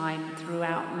any time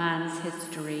throughout man's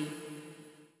history.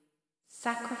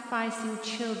 Sacrificing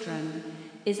children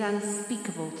is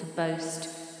unspeakable to boast.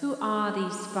 Who are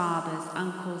these fathers,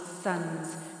 uncles,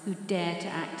 sons who dare to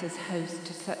act as host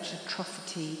to such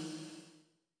atrocity?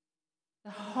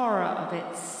 The horror of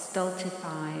it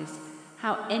stultifies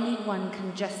how anyone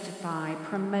can justify,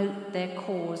 promote their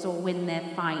cause or win their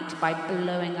fight by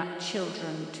blowing up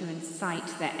children to incite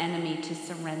their enemy to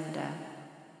surrender.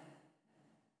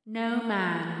 No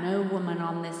man, no woman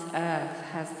on this earth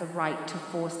has the right to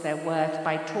force their worth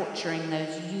by torturing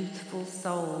those youthful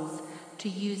souls to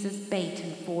use as bait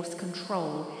and force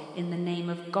control in the name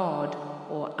of God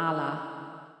or Allah.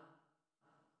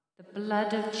 The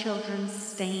blood of children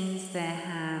stains their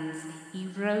hands,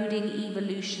 eroding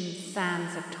evolution's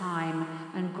sands of time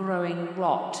and growing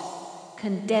rot.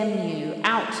 Condemn you,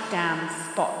 out damned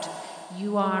spot.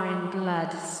 You are in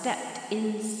blood, stepped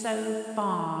in so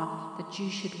far that you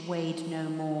should wade no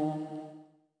more.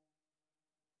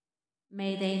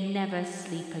 May they never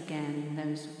sleep again,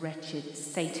 those wretched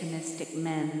satanistic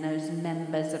men, those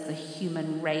members of the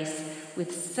human race,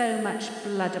 with so much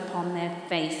blood upon their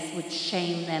face would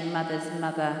shame their mother's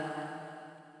mother.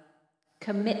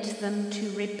 Commit them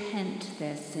to repent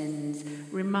their sins,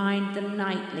 remind them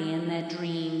nightly in their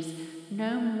dreams.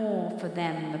 No more for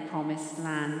them the promised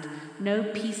land, no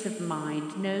peace of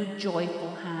mind, no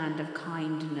joyful hand of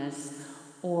kindness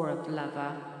or of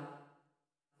lover.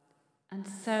 And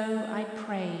so I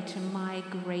pray to my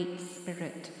great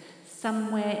spirit,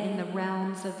 somewhere in the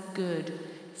realms of good,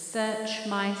 search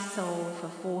my soul for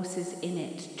forces in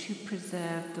it to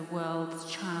preserve the world's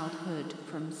childhood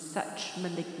from such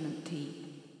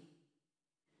malignity.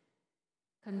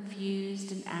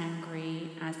 Confused and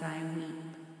angry as I weep,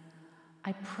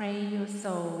 I pray your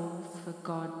souls for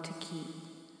God to keep.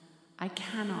 I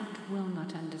cannot, will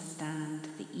not understand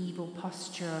the evil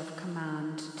posture of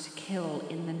command to kill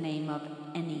in the name of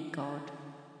any God.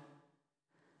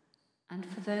 And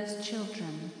for those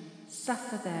children,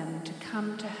 suffer them to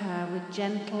come to her with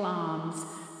gentle arms,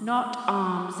 not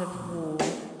arms of war,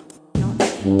 not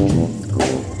hatred's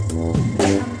scorn.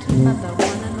 Come to mother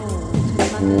one and all, to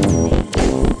mother's needs.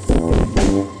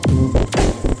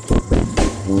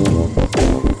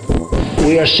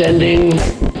 We are sending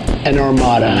an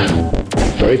armada,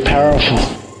 very powerful,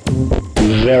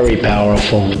 very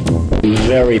powerful,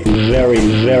 very, very,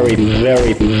 very,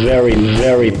 very, very,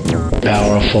 very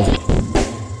powerful.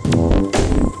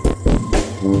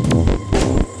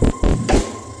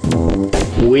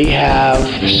 We have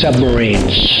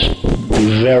submarines,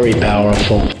 very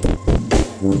powerful.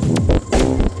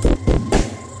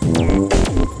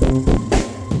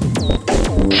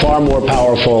 Far more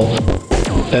powerful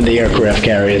than the aircraft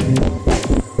carrier.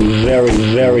 Very,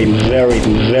 very, very,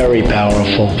 very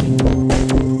powerful.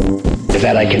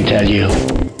 That I can tell you.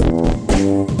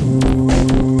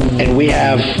 And we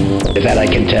have, that I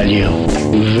can tell you,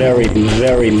 very,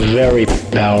 very, very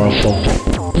powerful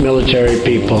military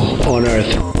people on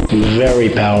Earth. Very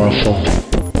powerful.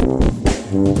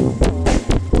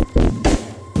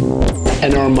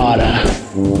 An armada.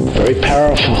 Very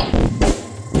powerful.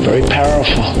 Very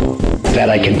powerful. That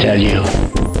I can tell you.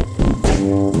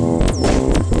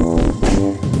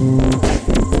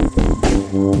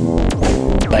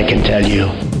 I can tell you.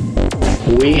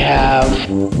 We have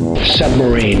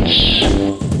submarines.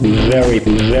 Very,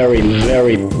 very,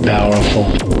 very powerful.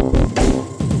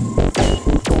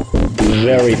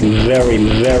 Very, very,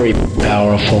 very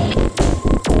powerful.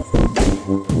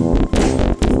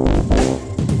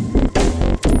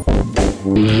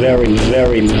 Very,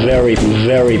 very, very,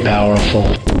 very powerful.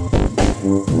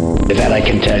 That I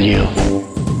can tell you.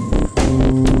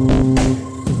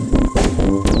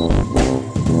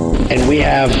 And we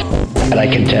have, that I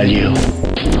can tell you,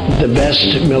 the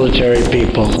best military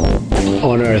people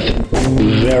on Earth.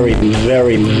 Very,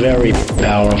 very, very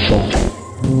powerful.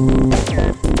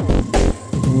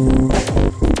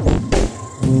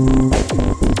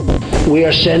 We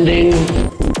are sending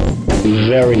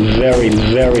very, very,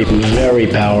 very, very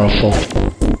powerful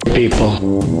people.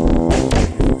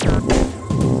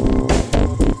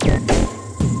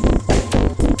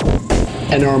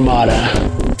 An armada.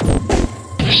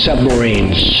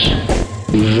 Submarines.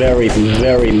 Very,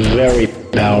 very, very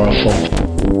powerful.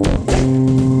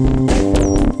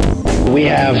 We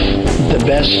have the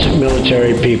best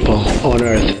military people on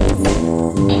Earth.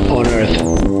 On Earth.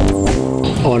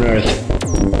 On Earth.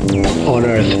 On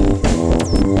Earth.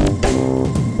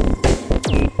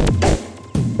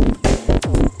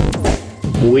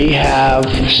 We have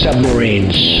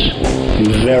submarines.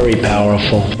 Very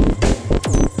powerful.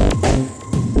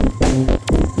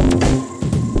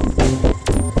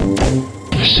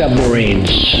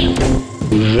 Submarines.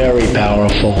 Very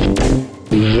powerful.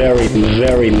 Very,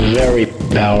 very, very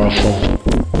powerful.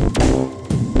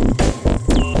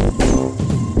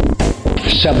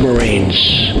 Submarines.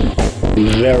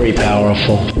 Very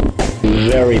powerful.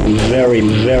 Very, very,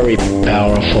 very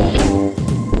powerful.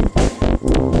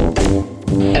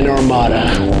 An armada.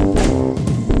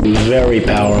 Very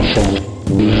powerful.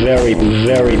 Very,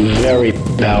 very, very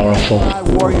powerful.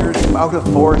 Warriors from out of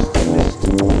forest and mist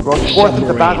rode forth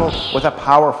into battle with a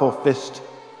powerful fist.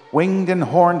 Winged and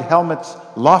horned helmets,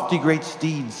 lofty great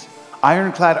steeds,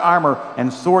 ironclad armor,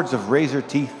 and swords of razor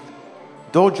teeth.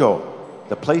 Dojo,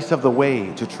 the place of the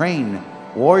way to train.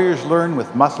 Warriors learn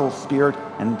with muscle, spirit,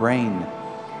 and brain.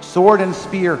 Sword and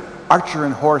spear, archer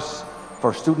and horse,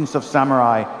 for students of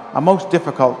samurai, a most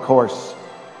difficult course.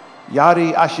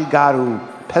 Yari Ashigaru,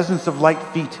 peasants of light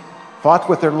feet, fought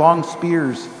with their long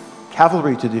spears,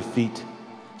 cavalry to defeat.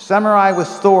 Samurai with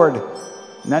sword,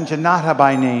 Nanjanata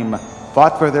by name,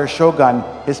 fought for their shogun,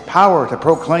 his power to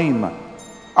proclaim.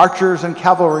 Archers and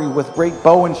cavalry with great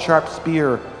bow and sharp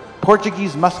spear,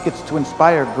 Portuguese muskets to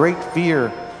inspire great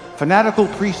fear. Fanatical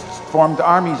priests formed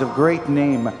armies of great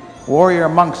name, warrior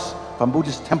monks from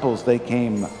Buddhist temples they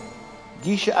came.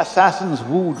 Geisha assassins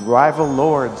wooed rival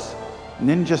lords,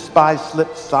 ninja spies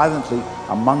slipped silently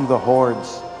among the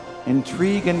hordes.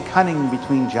 Intrigue and cunning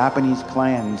between Japanese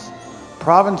clans,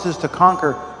 provinces to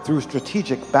conquer through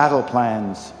strategic battle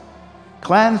plans.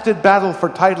 Clans did battle for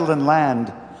title and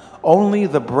land, only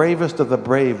the bravest of the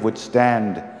brave would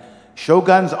stand.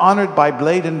 Shoguns honored by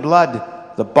blade and blood,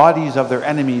 the bodies of their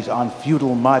enemies on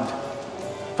feudal mud.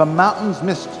 From mountains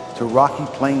mist to rocky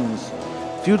plains,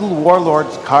 feudal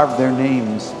warlords carved their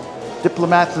names.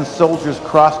 Diplomats and soldiers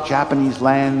crossed Japanese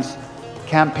lands,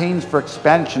 campaigns for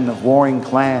expansion of warring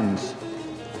clans.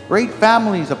 Great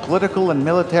families of political and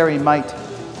military might,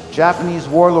 Japanese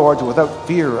warlords without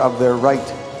fear of their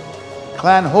right.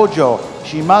 Clan Hojo,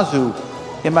 Shimazu,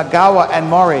 Imagawa and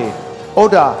Mori,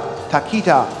 Oda,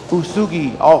 Takita,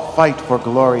 Usugi all fight for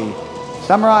glory.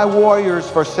 Samurai warriors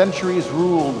for centuries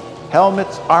ruled,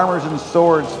 helmets, armors, and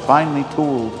swords finely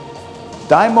tooled.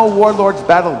 Daimyo warlords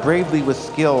battled bravely with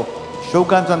skill,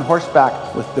 shoguns on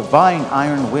horseback with divine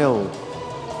iron will.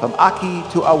 From Aki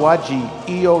to Awaji,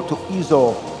 Iyo to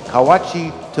Izo,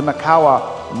 Kawachi to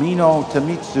Makawa, Mino to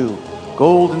Mitsu,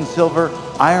 gold and silver,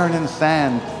 iron and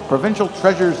sand, provincial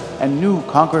treasures and new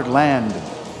conquered land.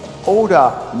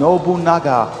 Oda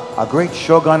Nobunaga, a great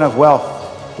shogun of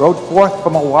wealth, rode forth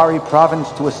from Owari province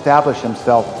to establish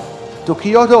himself. To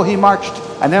Kyoto he marched,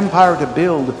 an empire to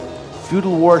build,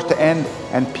 feudal wars to end,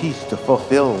 and peace to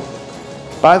fulfill.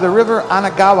 By the river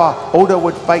Anagawa, Oda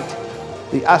would fight.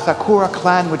 The Asakura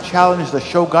clan would challenge the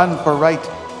shogun for right.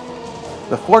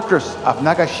 The fortress of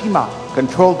Nagashima,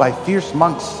 controlled by fierce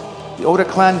monks. The Oda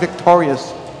clan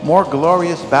victorious, more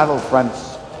glorious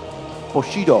battlefronts.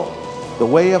 Bushido, the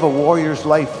way of a warrior's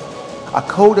life, a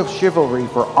code of chivalry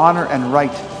for honor and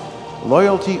right,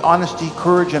 loyalty, honesty,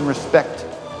 courage, and respect,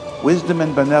 wisdom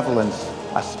and benevolence,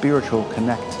 a spiritual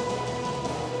connect.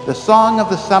 The song of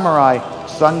the samurai,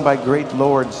 sung by great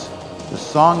lords, the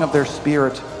song of their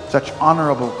spirit, such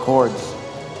honorable chords.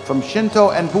 From Shinto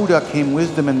and Buddha came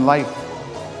wisdom and life.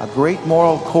 A great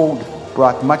moral code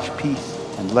brought much peace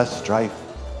and less strife.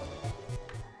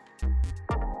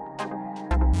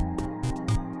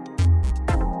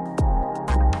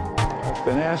 I've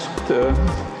been asked to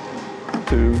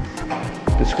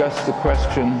discuss the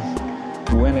question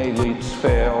when elites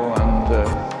fail and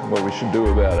what we should do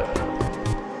about it.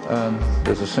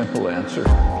 There's a simple answer.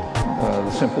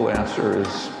 The simple answer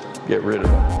is get rid of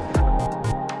them.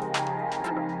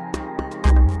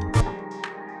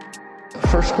 The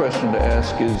first question to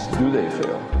ask is, do they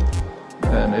fail?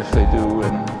 And if they do,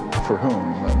 and for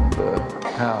whom, and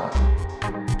how?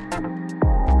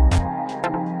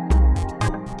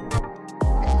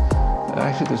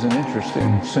 Actually, there's an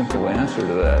interesting, simple answer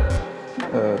to that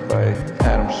by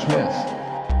Adam Smith.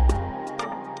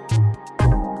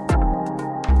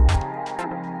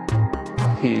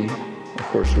 He, of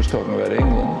course, was talking about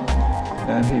England,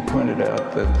 and he pointed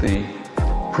out that the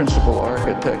principal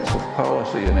architects of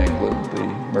policy in England, the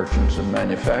merchants and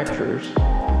manufacturers,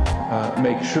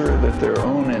 make sure that their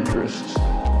own interests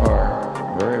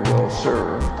are very well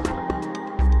served.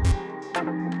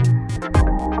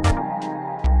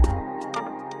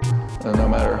 No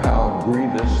matter how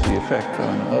grievous the effect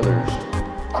on others,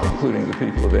 including the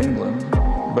people of England,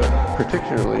 but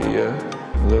particularly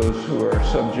those who are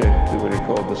subject to what he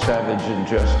called the savage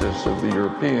injustice of the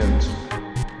Europeans.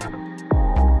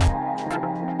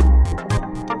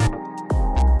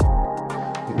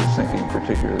 He was thinking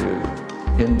particularly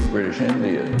of British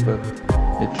India, but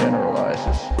it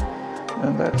generalizes.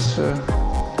 And that's a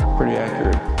pretty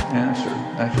accurate answer.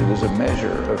 Actually, there's a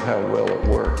measure of how well it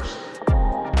works.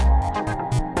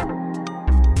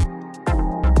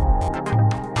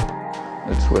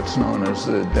 It's what's known as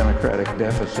the democratic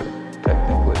deficit,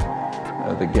 technically,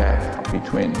 the gap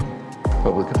between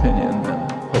public opinion and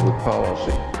public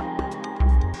policy.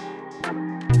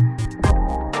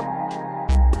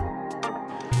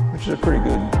 Which is a pretty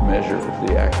good measure of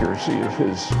the accuracy of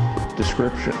his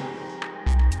description.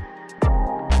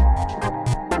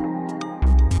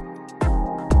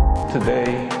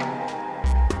 Today,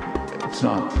 it's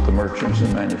not the merchants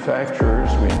and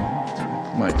manufacturers. We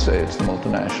might say it's the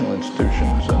multinational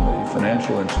institutions and the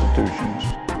financial institutions.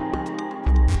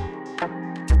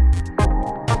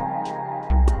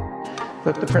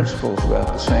 But the principle is about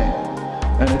the same.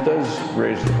 And it does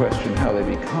raise the question how they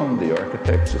become the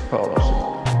architects of policy.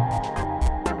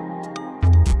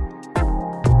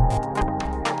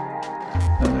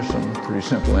 And there's some pretty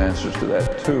simple answers to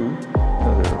that too. There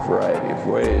are a variety of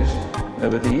ways.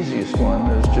 But the easiest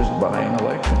one is just buying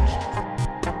elections.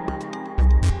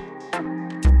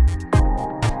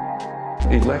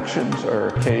 Elections are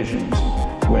occasions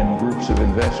when groups of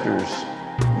investors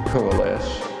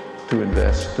coalesce to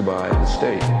invest to buy the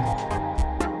state.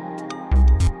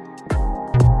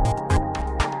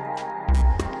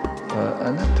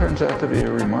 And that turns out to be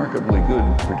a remarkably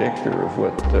good predictor of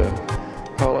what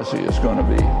policy is going to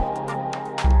be.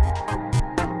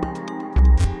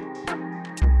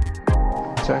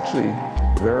 It's actually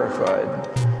verified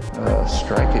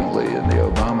strikingly in the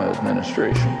Obama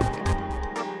administration.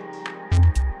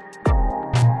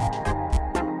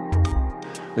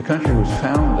 The country was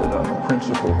founded on the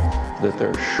principle that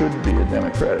there should be a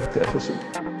democratic deficit.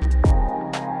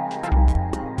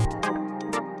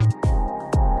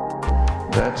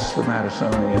 That's the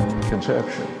Madisonian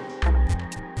conception.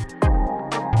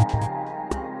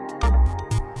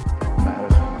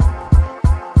 Madison.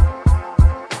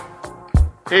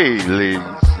 Hey,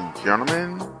 ladies and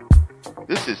gentlemen,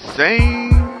 this is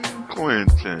Sam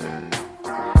Clinton,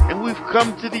 and we've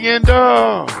come to the end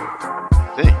of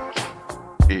Think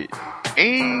It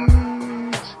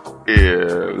Ain't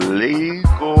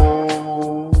Illegal.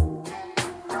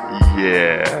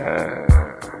 Yeah.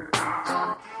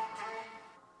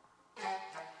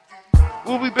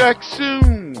 We'll be back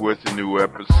soon with a new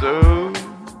episode.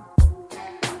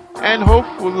 And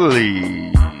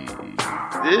hopefully,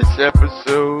 this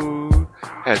episode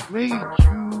has made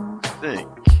you think.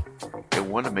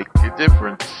 want to make a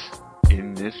difference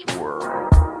in this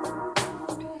world.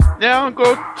 Now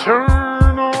go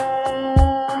turn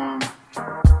on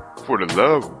for the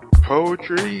love of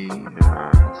poetry and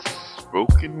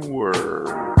spoken word.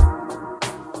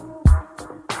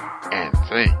 And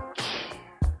think.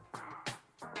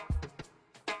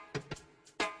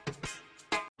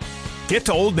 Get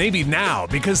to Old Navy now,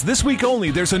 because this week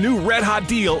only there's a new red hot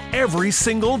deal every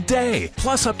single day.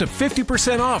 Plus up to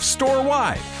 50% off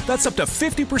store-wide. That's up to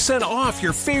 50% off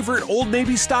your favorite Old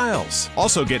Navy styles.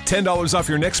 Also get $10 off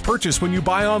your next purchase when you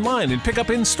buy online and pick up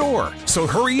in store. So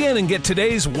hurry in and get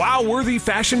today's wow-worthy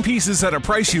fashion pieces at a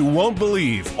price you won't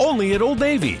believe. Only at Old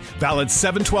Navy. Valid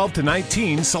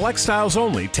 7/12-19, select styles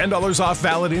only. $10 off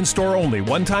valid in store only.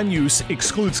 One-time use,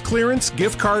 excludes clearance,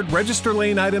 gift card, register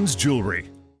lane items, jewelry.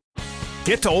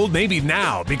 Get to Old Navy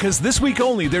now, because this week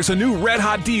only there's a new red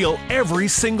hot deal every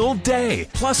single day.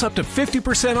 Plus up to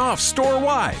 50% off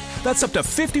store-wide. That's up to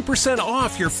 50%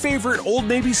 off your favorite Old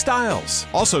Navy styles.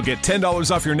 Also get $10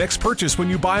 off your next purchase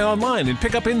when you buy online and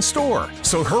pick up in store.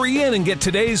 So hurry in and get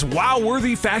today's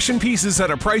wow-worthy fashion pieces at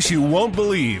a price you won't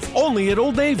believe. Only at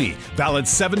Old Navy. Valid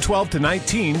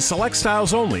 7/12-19, select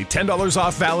styles only. $10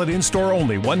 off valid in store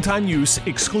only. One-time use,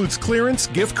 excludes clearance,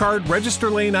 gift card, register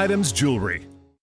lane items, jewelry.